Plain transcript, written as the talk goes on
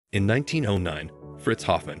In 1909, Fritz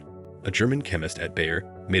Hofmann, a German chemist at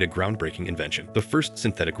Bayer, made a groundbreaking invention, the first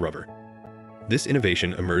synthetic rubber. This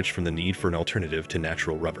innovation emerged from the need for an alternative to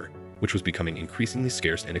natural rubber, which was becoming increasingly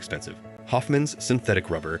scarce and expensive. Hoffmann's synthetic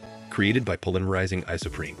rubber, created by polymerizing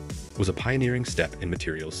isoprene, was a pioneering step in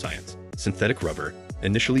materials science. Synthetic rubber,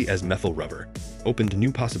 initially as methyl rubber, opened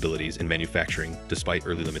new possibilities in manufacturing despite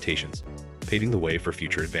early limitations, paving the way for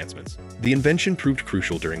future advancements. The invention proved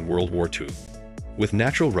crucial during World War II. With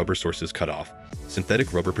natural rubber sources cut off,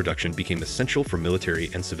 synthetic rubber production became essential for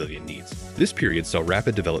military and civilian needs. This period saw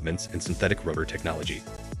rapid developments in synthetic rubber technology,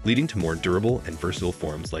 leading to more durable and versatile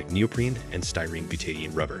forms like neoprene and styrene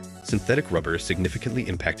butadiene rubber. Synthetic rubber significantly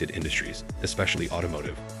impacted industries, especially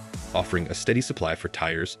automotive, offering a steady supply for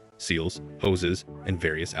tires, seals, hoses, and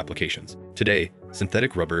various applications. Today,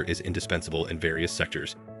 synthetic rubber is indispensable in various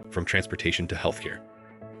sectors, from transportation to healthcare,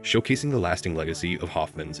 showcasing the lasting legacy of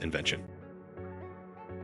Hofmann's invention.